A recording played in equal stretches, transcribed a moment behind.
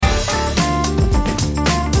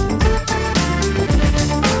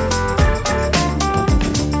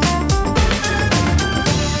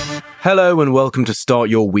Hello and welcome to Start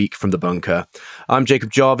Your Week from the Bunker. I'm Jacob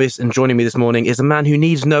Jarvis, and joining me this morning is a man who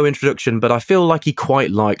needs no introduction, but I feel like he quite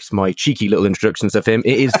likes my cheeky little introductions of him.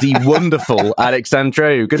 It is the wonderful Alex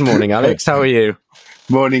Andreou. Good morning, Alex. How are you?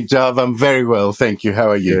 Morning, Jav. I'm very well, thank you. How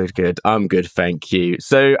are you? Good. I'm good, thank you.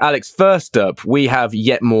 So, Alex, first up, we have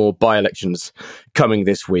yet more by-elections coming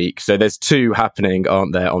this week. So there's two happening,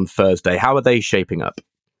 aren't there, on Thursday. How are they shaping up?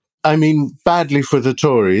 I mean, badly for the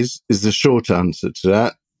Tories is the short answer to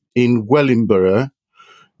that. In Wellingborough,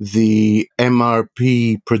 the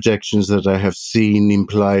MRP projections that I have seen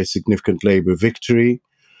imply a significant Labour victory,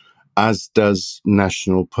 as does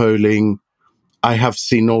national polling. I have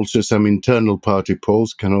seen also some internal party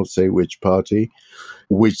polls, cannot say which party,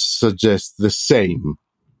 which suggest the same.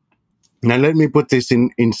 Now, let me put this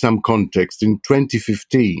in some context. In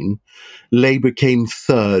 2015, Labour came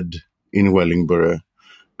third in Wellingborough,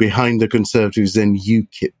 behind the Conservatives and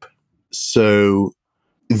UKIP. So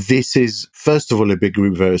this is, first of all, a big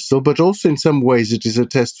reversal, but also in some ways it is a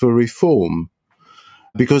test for reform.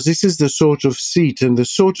 Because this is the sort of seat and the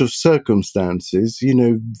sort of circumstances,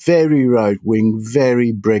 very right-wing,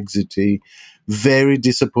 very Brexity, very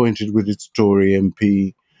disappointed with its Tory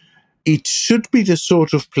MP. It should be the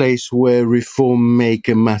sort of place where reform make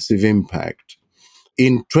a massive impact.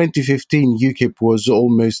 In 2015, UKIP was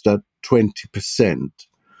almost at 20%.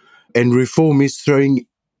 And Reform is throwing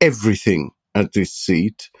everything at this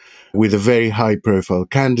seat with a very high-profile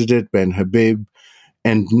candidate, Ben Habib,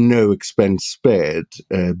 and no expense spared.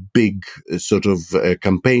 A big sort of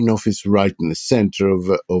campaign office right in the center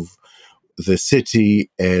of the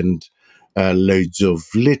city, and loads of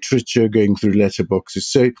literature going through letterboxes.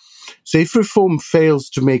 So if Reform fails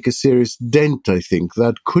to make a serious dent, I think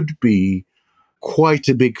that could be quite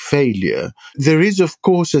a big failure. There is, of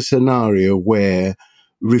course, a scenario where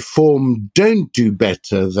Reform don't do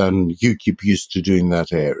better than UKIP used to do in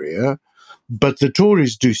that area, but the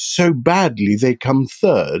Tories do so badly they come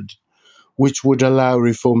third, which would allow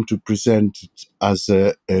Reform to present it as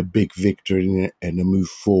a big victory and a move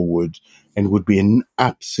forward, and would be an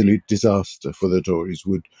absolute disaster for the Tories,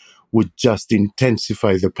 would just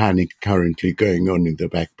intensify the panic currently going on in the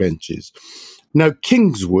backbenches. Now,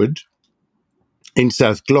 Kingswood in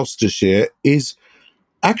South Gloucestershire is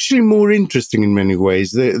actually more interesting in many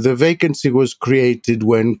ways. The vacancy was created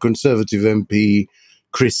when Conservative MP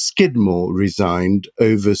Chris Skidmore resigned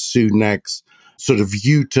over Sunak's sort of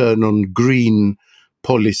U-turn on green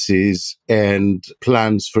policies and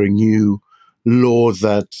plans for a new law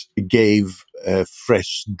that gave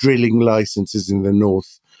fresh drilling licenses in the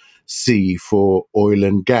North Sea for oil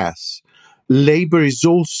and gas. Labour is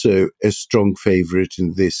also a strong favourite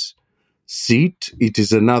in this seat. It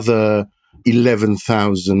is another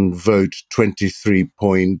 11,000 vote,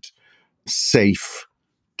 23-point safe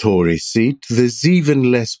Tory seat. There's even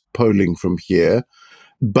less polling from here.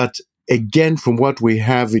 But again, from what we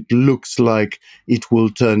have, it looks like it will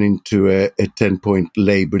turn into a 10-point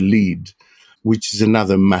Labour lead, which is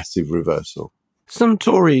another massive reversal. Some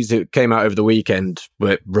Tories who came out over the weekend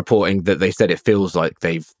were reporting that they said it feels like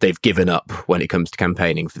they've given up when it comes to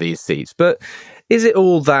campaigning for these seats. But is it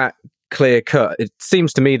all that clear cut? It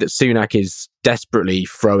seems to me that Sunak is desperately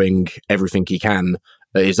throwing everything he can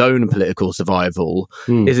at his own political survival.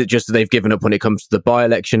 Is it just that they've given up when it comes to the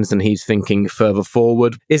by-elections and he's thinking further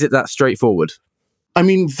forward? Is it that straightforward? I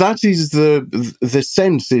mean, that is the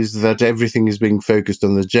sense is that everything is being focused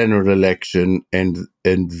on the general election, and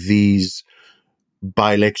these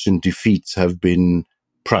by-election defeats have been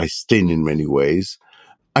priced in many ways.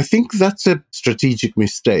 I think that's a strategic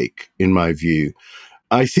mistake, in my view.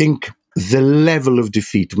 I think the level of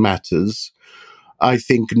defeat matters. I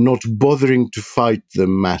think not bothering to fight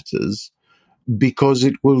them matters, because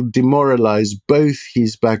it will demoralize both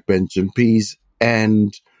his backbench MPs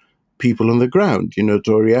and people on the ground,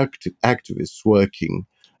 Tory activists working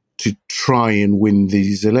to try and win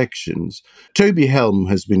these elections. Toby Helm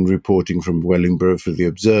has been reporting from Wellingborough for The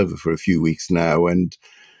Observer for a few weeks now, and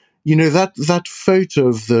that photo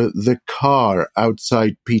of the car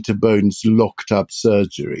outside Peter Bone's locked up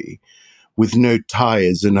surgery with no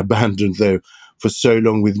tyres and abandoned there for so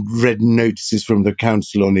long, with red notices from the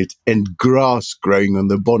council on it and grass growing on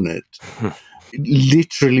the bonnet,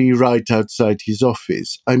 literally right outside his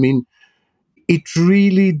office. I mean, it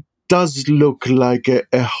really does look like a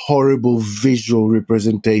horrible visual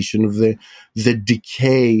representation of the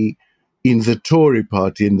decay in the Tory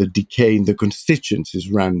party and the decay in the constituencies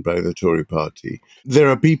run by the Tory party. There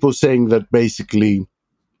are people saying that basically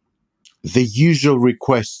the usual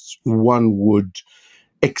requests one would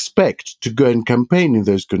expect to go and campaign in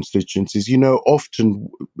those constituencies. Often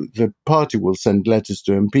the party will send letters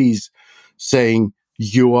to MPs saying,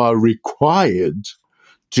 you are required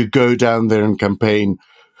to go down there and campaign,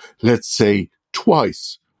 let's say,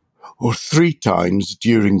 twice or three times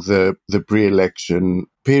during the pre-election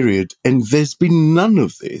period. And there's been none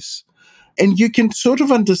of this. And you can sort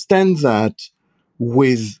of understand that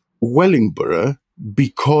with Wellingborough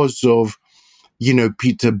because of,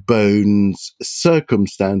 Peter Bone's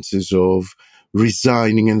circumstances of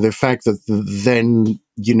resigning and the fact that then,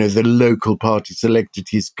 the local party selected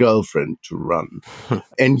his girlfriend to run.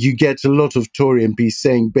 And you get a lot of Tory MPs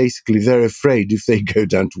saying basically they're afraid if they go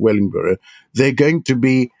down to Wellingborough, they're going to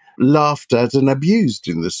be laughed at and abused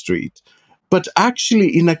in the street. But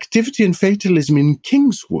actually, inactivity and fatalism in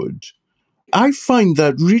Kingswood, I find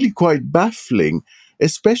that really quite baffling,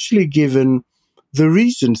 especially given the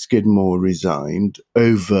reason Skidmore resigned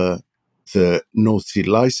over the North Sea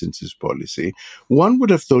licenses policy. One would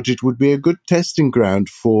have thought it would be a good testing ground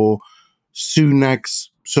for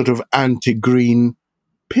Sunak's sort of anti-green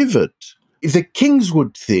pivot. The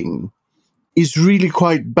Kingswood thing is really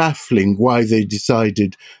quite baffling why they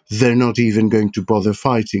decided they're not even going to bother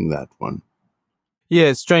fighting that one. Yeah,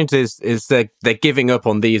 it's strange is they're giving up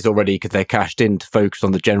on these already because they're cashed in to focus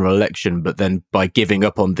on the general election, but then by giving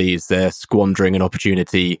up on these, they're squandering an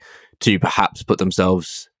opportunity to perhaps put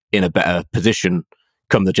themselves in a better position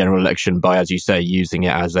come the general election by, as you say, using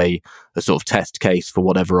it as a sort of test case for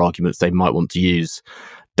whatever arguments they might want to use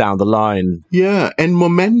down the line. Yeah, and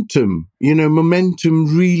momentum.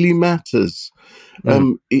 Momentum really matters.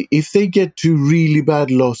 If they get to really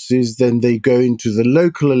bad losses, then they go into the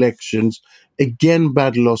local elections. Again,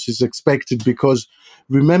 bad losses expected because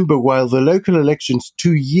remember, while the local elections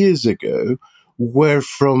 2 years ago were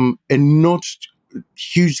from a not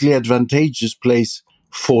hugely advantageous place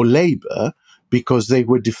for Labour because they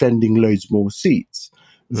were defending loads more seats,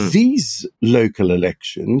 these local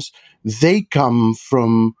elections, they come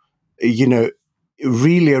from,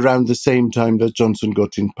 really around the same time that Johnson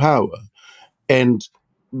got in power. And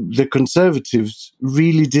the Conservatives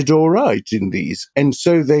really did all right in these. And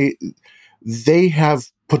so they have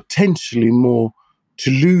potentially more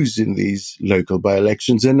to lose in these local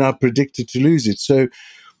by-elections and are predicted to lose it. So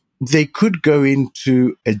they could go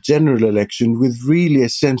into a general election with really a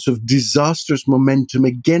sense of disastrous momentum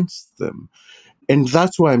against them. And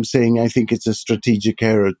that's why I'm saying I think it's a strategic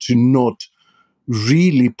error to not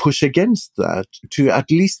really push against that, to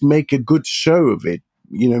at least make a good show of it,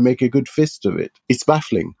 make a good fist of it. It's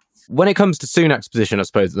baffling. When it comes to Sunak's position, I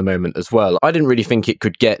suppose, at the moment as well, I didn't really think it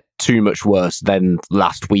could get too much worse than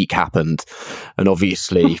last week happened. And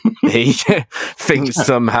obviously, things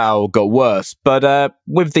somehow got worse. But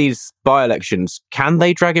with these by-elections, can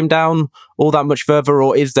they drag him down all that much further?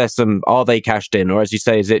 Or are they cashed in? Or as you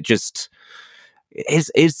say, is it just...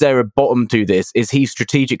 Is there a bottom to this? Is he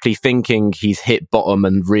strategically thinking he's hit bottom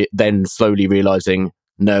and then slowly realising,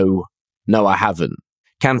 no, I haven't?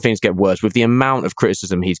 Can things get worse with the amount of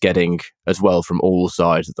criticism he's getting as well from all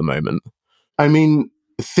sides at the moment? I mean,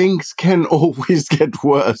 things can always get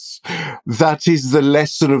worse. That is the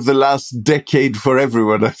lesson of the last decade for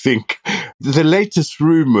everyone, I think. The latest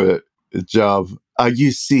rumour, Jarv, are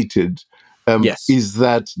you seated? Yes. Is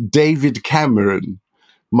that David Cameron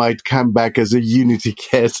might come back as a unity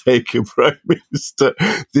caretaker prime minister.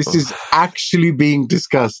 This is actually being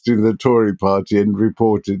discussed in the Tory party and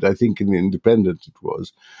reported, I think, in the Independent it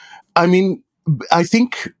was. I mean, I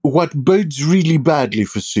think what bodes really badly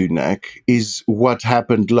for Sunak is what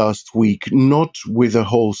happened last week, not with a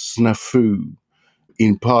whole snafu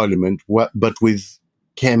in Parliament, but with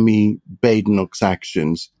Kemi Badenoch's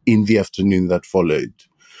actions in the afternoon that followed,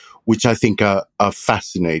 which I think are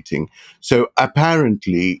fascinating. So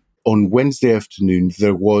apparently on Wednesday afternoon,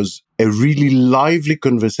 there was a really lively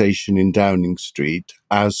conversation in Downing Street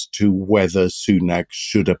as to whether Sunak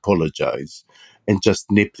should apologize and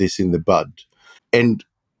just nip this in the bud. And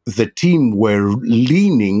the team were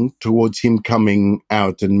leaning towards him coming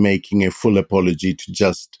out and making a full apology to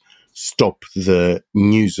just stop the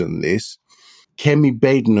news on this. Kemi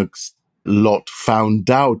Badenoch's lot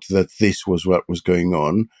found out that this was what was going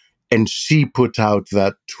on, and she put out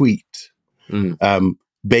that tweet,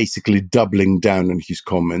 basically doubling down on his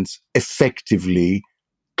comments, effectively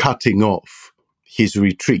cutting off his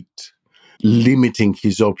retreat, limiting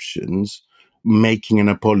his options, making an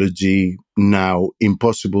apology now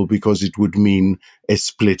impossible because it would mean a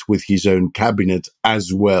split with his own cabinet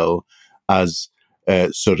as well as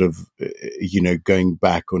going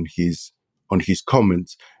back on his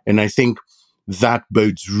comments. And I think that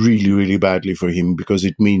bodes really, really badly for him because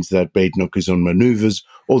it means that Badenoch is on manoeuvres,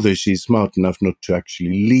 although she's smart enough not to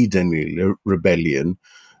actually lead any rebellion.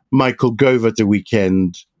 Michael Gove at the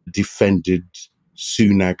weekend defended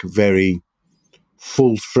Sunak very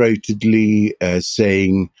full-throatedly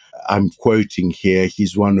saying, I'm quoting here,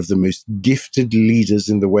 he's one of the most gifted leaders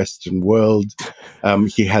in the Western world.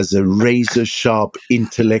 He has a razor-sharp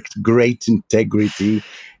intellect, great integrity,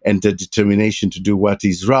 and a determination to do what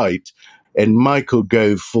is right. And Michael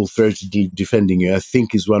Gove full-throatedly defending you, I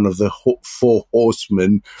think, is one of the four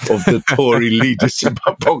horsemen of the Tory leadership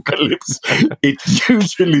apocalypse. It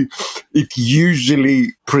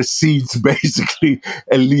usually precedes basically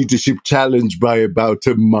a leadership challenge by about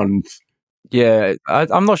a month. Yeah,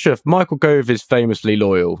 I'm not sure if Michael Gove is famously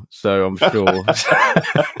loyal, so I'm sure.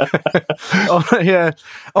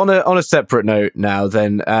 On a separate note now,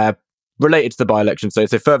 then, related to the by-election, so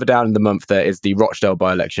further down in the month there is the Rochdale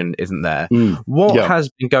by-election, isn't there? What has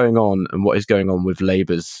been going on, and what is going on with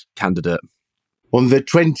Labour's candidate? On the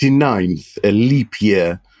 29th, a leap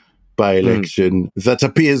year by-election that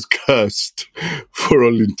appears cursed for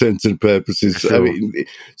all intents and purposes. Sure. I mean,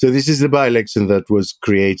 so this is the by-election that was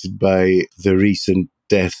created by the recent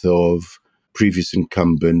death of previous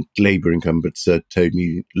incumbent, Labour incumbent, Sir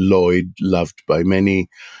Tony Lloyd, loved by many.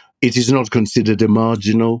 It is not considered a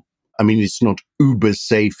marginal. I mean, it's not uber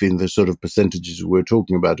safe in the sort of percentages we're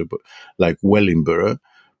talking about, like Wellingborough,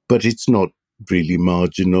 but it's not really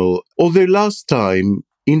marginal. Although last time,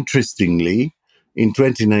 interestingly, in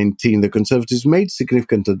 2019, the Conservatives made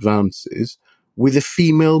significant advances with a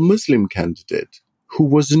female Muslim candidate who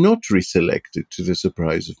was not reselected, to the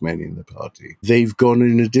surprise of many in the party. They've gone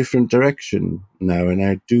in a different direction now, and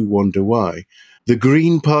I do wonder why. The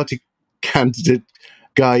Green Party candidate,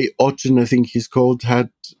 Guy Otten, I think he's called, had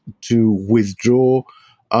to withdraw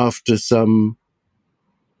after some,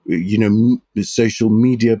 social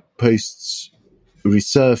media posts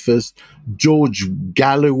resurfaced. George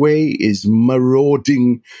Galloway is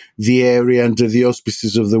marauding the area under the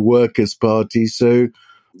auspices of the Workers' Party. So,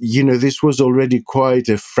 this was already quite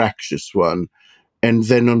a fractious one. And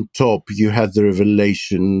then on top, you had the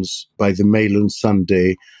revelations by the Mail on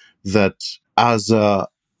Sunday that Azhar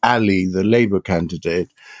Ali, the Labour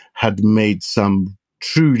candidate, had made some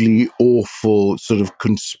truly awful sort of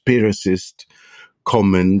conspiracist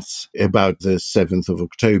comments about the 7th of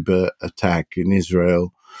October attack in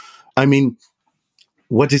Israel. I mean,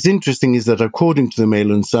 what is interesting is that according to the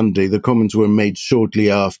Mail on Sunday, the comments were made shortly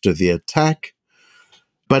after the attack,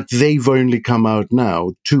 but they've only come out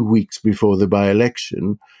now, 2 weeks before the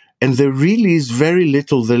by-election, and there really is very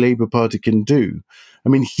little the Labour Party can do. I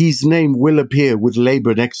mean, his name will appear with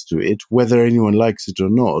Labour next to it, whether anyone likes it or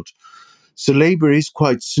not. So Labour is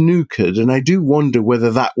quite snookered, and I do wonder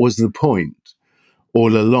whether that was the point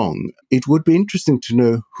all along. It would be interesting to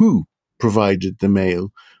know who provided the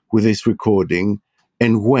Mail with this recording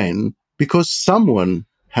and when, because someone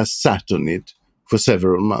has sat on it for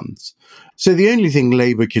several months. So the only thing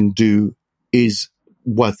Labour can do is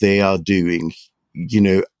what they are doing.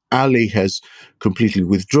 Ali has completely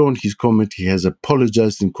withdrawn his comment. He has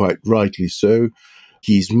apologized, and quite rightly so.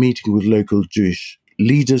 He's meeting with local Jewish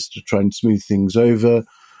leaders to try and smooth things over.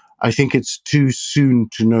 I think it's too soon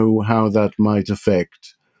to know how that might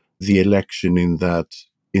affect the election in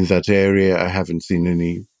that area. I haven't seen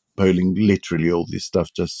any polling. Literally, all this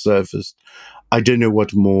stuff just surfaced. I don't know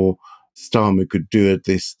what more Starmer could do at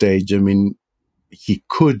this stage. I mean, he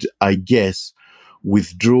could, I guess,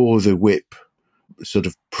 withdraw the whip sort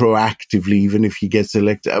of proactively, even if he gets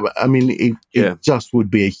elected. I mean, it just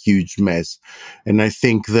would be a huge mess. And I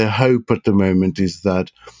think the hope at the moment is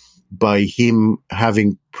that by him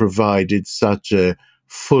having provided such a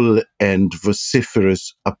full and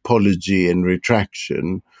vociferous apology and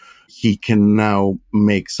retraction, he can now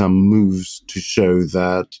make some moves to show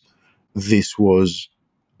that this was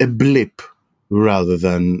a blip rather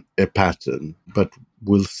than a pattern. But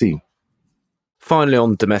we'll see. Finally,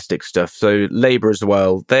 on domestic stuff, so Labour as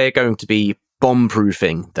well, they're going to be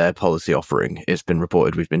bomb-proofing their policy offering, it's been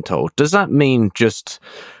reported, we've been told. Does that mean just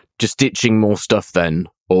ditching more stuff then,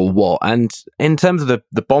 or what? And in terms of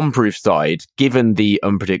the bomb-proof side, given the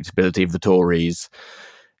unpredictability of the Tories,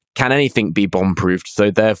 can anything be bomb-proofed? So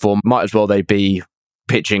therefore, might as well they be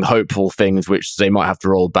pitching hopeful things which they might have to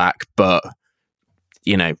roll back, but,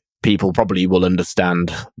 people probably will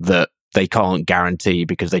understand that they can't guarantee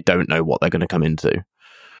because they don't know what they're going to come into.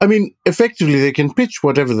 I mean, effectively, they can pitch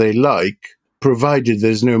whatever they like, provided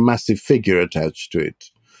there's no massive figure attached to it.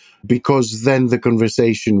 Because then the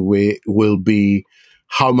conversation will be,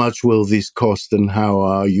 how much will this cost and how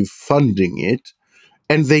are you funding it?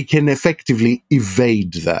 And they can effectively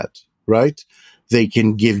evade that, right? They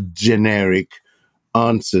can give generic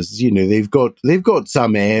answers. They've got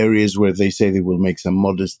some areas where they say they will make some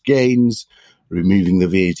modest gains. removing the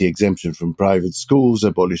VAT exemption from private schools,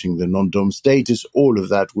 abolishing the non-dom status, all of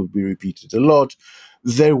that will be repeated a lot.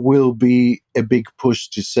 There will be a big push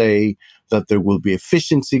to say that there will be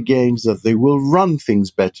efficiency gains, that they will run things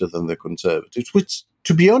better than the Conservatives, which,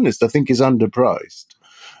 to be honest, I think is underpriced.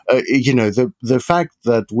 The fact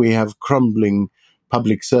that we have crumbling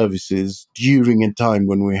public services during a time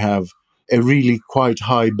when we have a really quite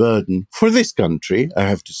high burden for this country, I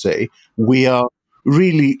have to say, we are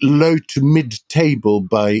really low to mid-table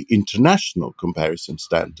by international comparison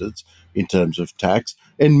standards in terms of tax.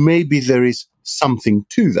 And maybe there is something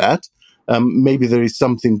to that. Maybe there is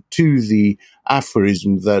something to the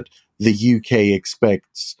aphorism that the UK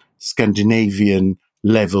expects Scandinavian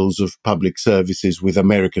levels of public services with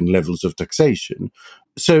American levels of taxation.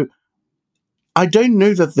 So I don't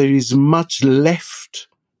know that there is much left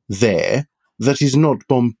there that is not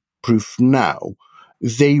bomb-proof now.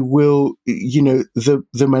 They will, the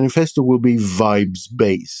manifesto will be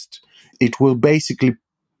vibes-based. It will basically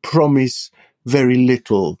promise very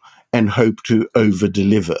little and hope to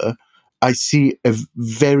over-deliver. I see a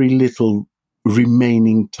very little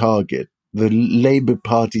remaining target. The Labour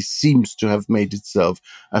Party seems to have made itself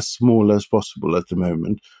as small as possible at the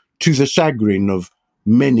moment, to the chagrin of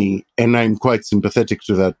many, and I'm quite sympathetic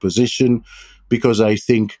to that position, because I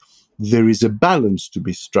think there is a balance to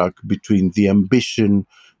be struck between the ambition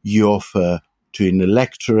you offer to an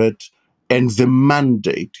electorate and the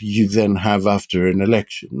mandate you then have after an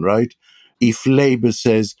election, right? If Labour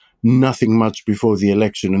says nothing much before the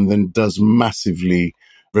election and then does massively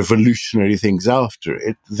revolutionary things after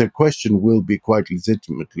it, the question will be quite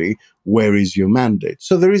legitimately, where is your mandate?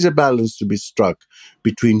 So there is a balance to be struck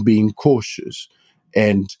between being cautious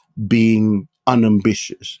and being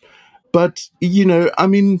unambitious. But,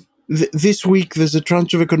 this week there's a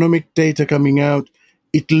tranche of economic data coming out.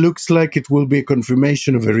 It looks like it will be a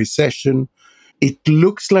confirmation of a recession. It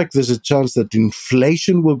looks like there's a chance that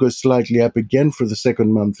inflation will go slightly up again for the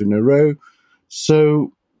second month in a row.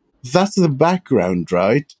 So that's the background,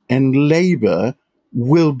 right? And Labour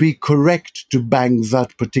will be correct to bang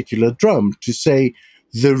that particular drum, to say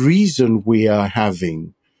the reason we are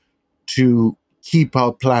having to keep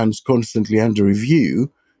our plans constantly under review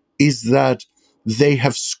is that they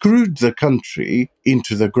have screwed the country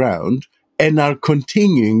into the ground and are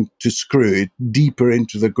continuing to screw it deeper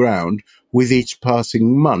into the ground with each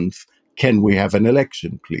passing month. Can we have an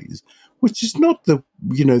election, please? Which is not the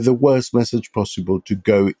worst message possible to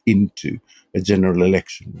go into a general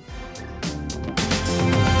election.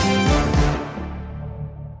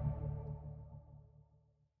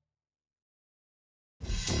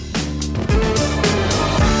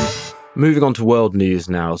 Moving on to world news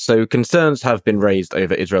now. So concerns have been raised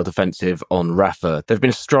over Israel's offensive on Rafah. There have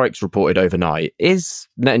been strikes reported overnight. Is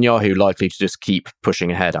Netanyahu likely to just keep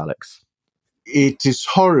pushing ahead, Alex? It is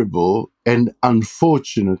horrible, and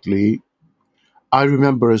unfortunately, I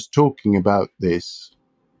remember us talking about this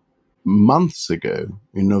months ago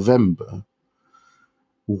in November,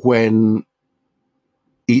 when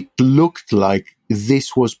it looked like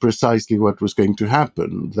this was precisely what was going to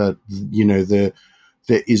happen, that,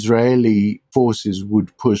 the Israeli forces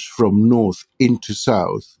would push from north into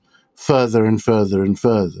south, further and further and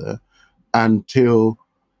further, until,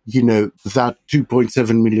 that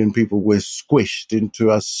 2.7 million people were squished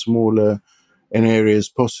into as smaller an area as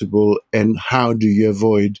possible. And how do you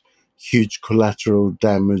avoid huge collateral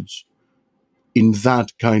damage in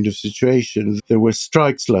that kind of situation? There were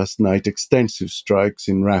strikes last night, extensive strikes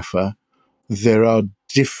in Rafah. There are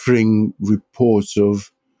differing reports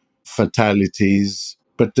of fatalities,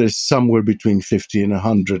 but there's somewhere between 50 and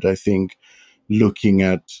 100, I think, looking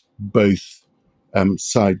at both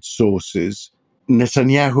side sources.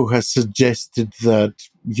 Netanyahu has suggested that,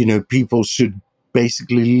 people should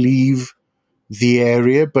basically leave the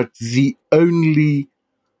area, but the only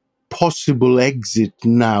possible exit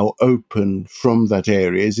now open from that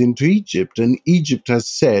area is into Egypt. And Egypt has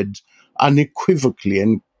said unequivocally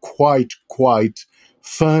and quite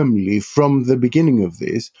firmly from the beginning of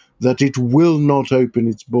this that it will not open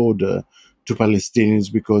its border to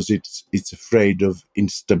Palestinians because it's afraid of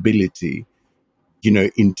instability,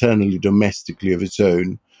 internally, domestically of its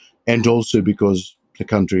own, and also because the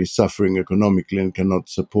country is suffering economically and cannot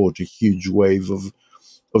support a huge wave of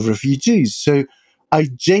refugees. So I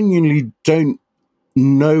genuinely don't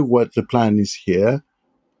know what the plan is here,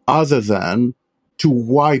 other than to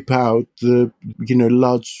wipe out the,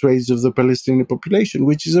 large swathes of the Palestinian population,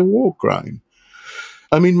 which is a war crime.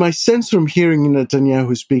 I mean, my sense from hearing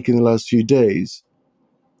Netanyahu speak in the last few days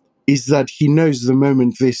is that he knows the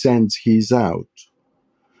moment this ends, he's out.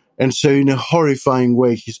 And so in a horrifying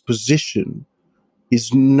way, his position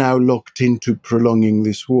is now locked into prolonging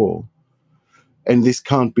this war. And this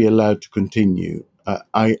can't be allowed to continue.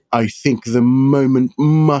 I think the moment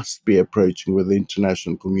must be approaching where the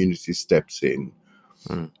international community steps in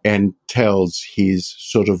and tells his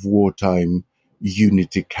sort of wartime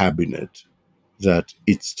unity cabinet that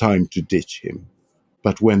it's time to ditch him.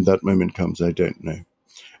 But when that moment comes, I don't know.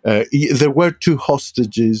 There were 2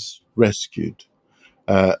 hostages rescued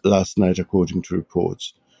last night, according to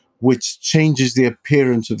reports, which changes the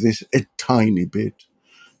appearance of this a tiny bit.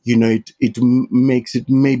 It makes it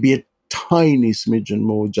maybe a tiny smidgen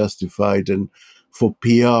more justified. And for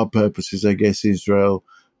PR purposes, I guess Israel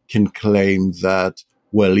can claim that,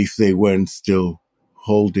 well, if they weren't still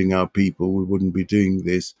holding our people, we wouldn't be doing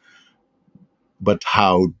this. But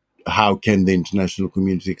how can the international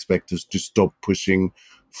community expect us to stop pushing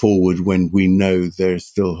forward when we know they're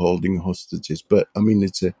still holding hostages? But I mean,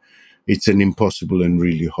 it's an impossible and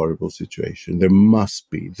really horrible situation. There must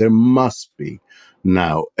be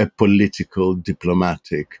now a political,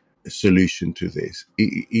 diplomatic solution to this.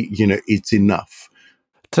 It's enough.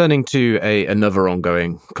 Turning to another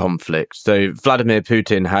ongoing conflict. So Vladimir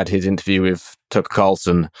Putin had his interview with Tucker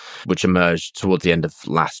Carlson, which emerged towards the end of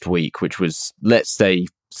last week, which was, let's say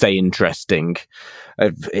interesting.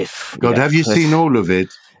 Have you seen all of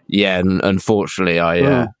it? Yeah, and unfortunately,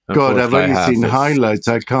 I've only seen highlights.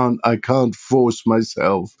 I can't force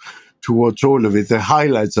myself to watch all of it. The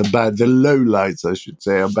highlights are bad. The lowlights, I should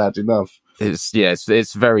say, are bad enough.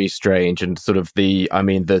 It's very strange, and sort of the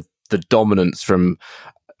dominance from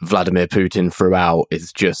Vladimir Putin throughout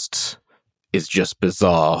is just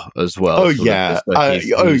bizarre as well.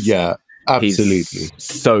 Absolutely. He's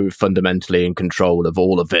so fundamentally in control of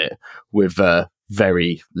all of it with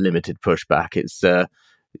very limited pushback. It's quite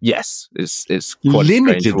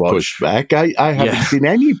limited pushback. I haven't seen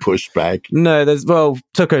any pushback. No,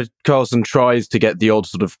 Tucker Carlson tries to get the odd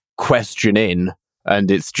sort of question in, and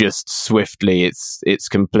it's just swiftly. It's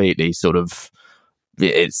completely sort of.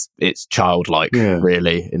 It's childlike,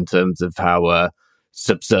 really, in terms of how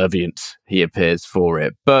subservient he appears for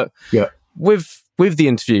it. But with the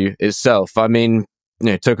interview itself, I mean,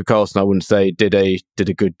 Tucker Carlson, I wouldn't say did a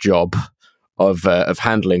good job of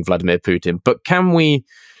handling Vladimir Putin. But can we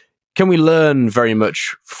learn very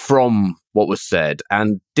much from what was said?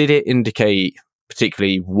 And did it indicate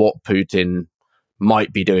particularly what Putin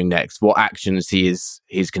might be doing next? What actions he's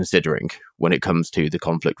considering when it comes to the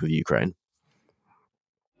conflict with Ukraine?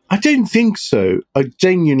 I don't think so. I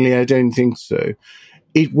don't think so.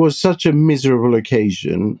 It was such a miserable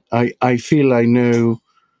occasion. I feel I know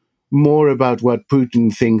more about what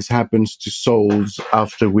Putin thinks happens to souls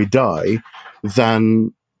after we die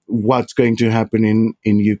than what's going to happen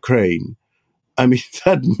in Ukraine. I mean,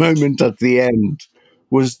 that moment at the end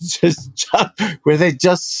was just where they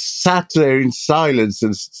just sat there in silence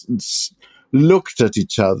and looked at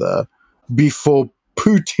each other before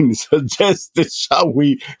Putin suggested, shall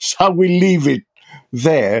we leave it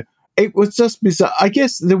there? It was just bizarre. I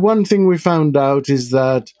guess the one thing we found out is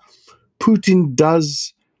that Putin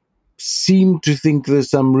does seem to think there's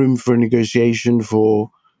some room for negotiation for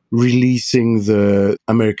releasing the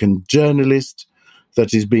American journalist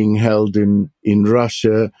that is being held in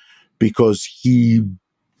Russia, because he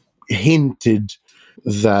hinted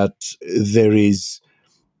that there is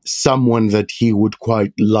someone that he would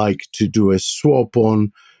quite like to do a swap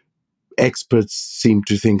on. Experts seem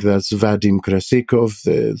to think that's Vadim Krasikov,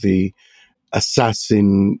 the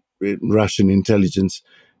assassin Russian intelligence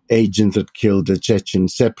agent that killed a Chechen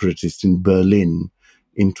separatist in Berlin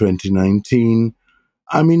in 2019.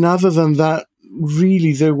 I mean, other than that,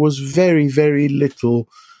 really, there was very, very little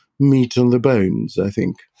meat on the bones, I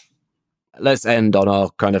think. Let's end on our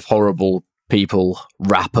kind of horrible people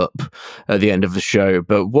wrap up at the end of the show.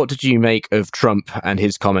 But what did you make of Trump and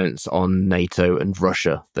his comments on NATO and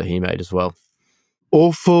Russia that he made as well?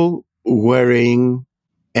 Awful, worrying,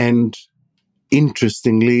 and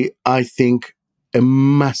interestingly, I think a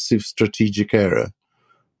massive strategic error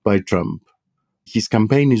by Trump. His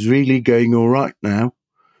campaign is really going all right now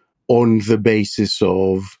on the basis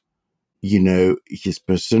of, his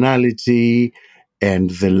personality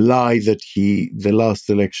and the lie that the last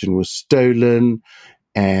election was stolen,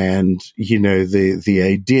 and, the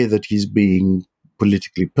idea that he's being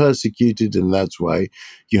politically persecuted, and that's why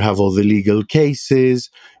you have all the legal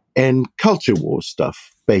cases and culture war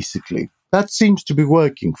stuff, basically. That seems to be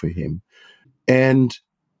working for him. And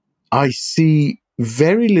I see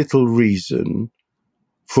very little reason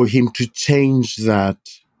for him to change that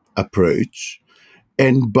approach.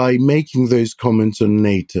 And by making those comments on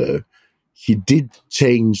NATO, he did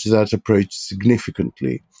change that approach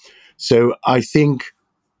significantly. So I think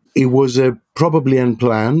it was a probably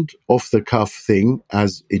unplanned, off-the-cuff thing,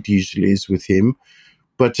 as it usually is with him,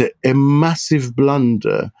 but a massive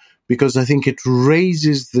blunder, because I think it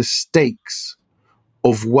raises the stakes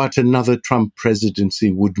of what another Trump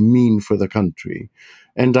presidency would mean for the country.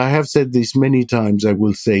 And I have said this many times, I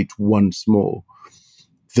will say it once more.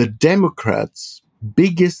 The Democrats'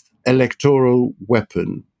 biggest electoral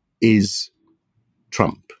weapon is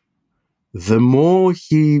Trump. The more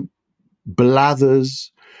he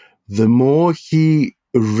blathers, the more he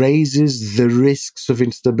raises the risks of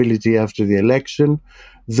instability after the election,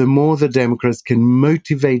 the more the Democrats can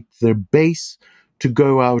motivate their base to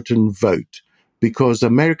go out and vote, because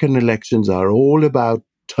American elections are all about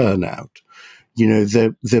turnout. You know,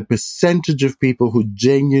 the percentage of people who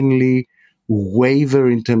genuinely waver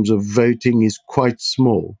in terms of voting is quite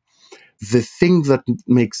small. The thing that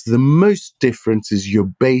makes the most difference is your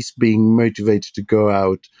base being motivated to go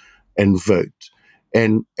out and vote.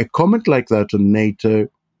 And a comment like that on NATO,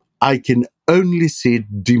 I can only see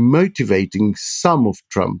it demotivating some of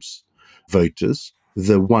Trump's voters,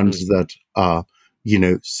 the ones that are, you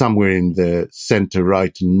know, somewhere in the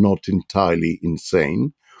center-right and not entirely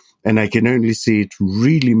insane. And I can only see it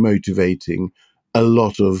really motivating a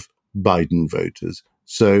lot of Biden voters.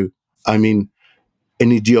 So, I mean,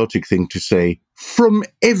 an idiotic thing to say from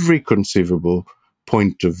every conceivable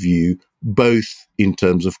point of view, both in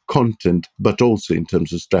terms of content, but also in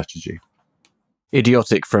terms of strategy.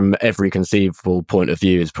 Idiotic from every conceivable point of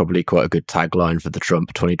view is probably quite a good tagline for the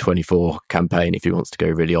Trump 2024 campaign, if he wants to go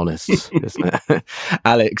really honest, isn't it?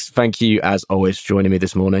 Alex, thank you as always for joining me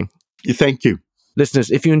this morning. Thank you.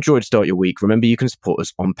 Listeners, if you enjoyed Start Your Week, remember you can support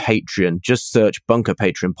us on Patreon. Just search Bunker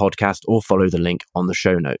Patreon Podcast or follow the link on the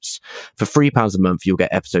show notes. For £3 a month, you'll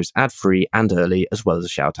get episodes ad-free and early, as well as a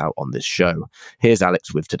shout-out on this show. Here's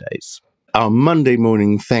Alex with today's. Our Monday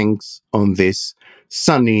morning thanks on this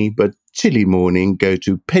sunny but chilly morning go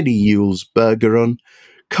to Penny Yule's Bergeron,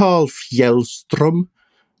 Carl Fjellstrom,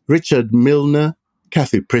 Richard Milner,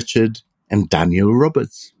 Kathy Pritchard, and Daniel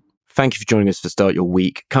Roberts. Thank you for joining us for Start Your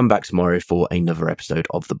Week. Come back tomorrow for another episode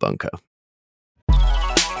of The Bunker.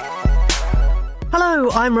 Hello,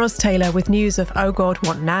 I'm Ros Taylor with news of Oh God,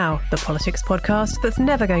 What Now, the politics podcast that's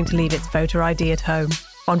never going to leave its voter ID at home.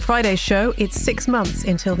 On Friday's show, it's 6 months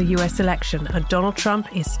until the US election and Donald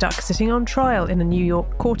Trump is stuck sitting on trial in a New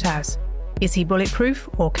York courthouse. Is he bulletproof,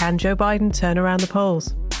 or can Joe Biden turn around the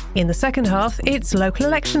polls? In the second half, it's local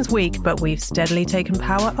elections week, but we've steadily taken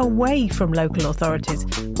power away from local authorities.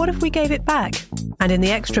 What if we gave it back? And in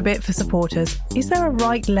the extra bit for supporters, is there a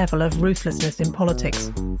right level of ruthlessness in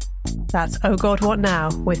politics? That's Oh God, What Now?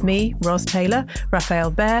 With me, Ros Taylor,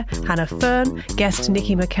 Raphael Baer, Hannah Fern, guest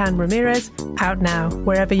Nikki McCann Ramirez, out now,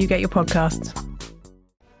 wherever you get your podcasts.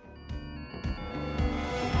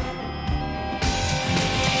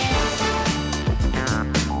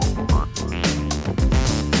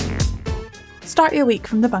 Start Your Week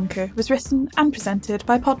from the Bunker was written and presented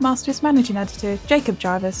by Podmaster's managing editor Jacob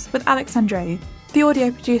Jarvis with Alex Andreou. The audio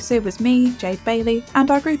producer was me, Jade Bailey, and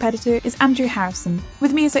our group editor is Andrew Harrison,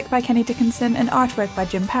 with music by Kenny Dickinson and artwork by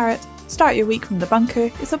Jim Parrott. Start Your Week from the Bunker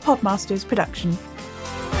is a Podmasters production.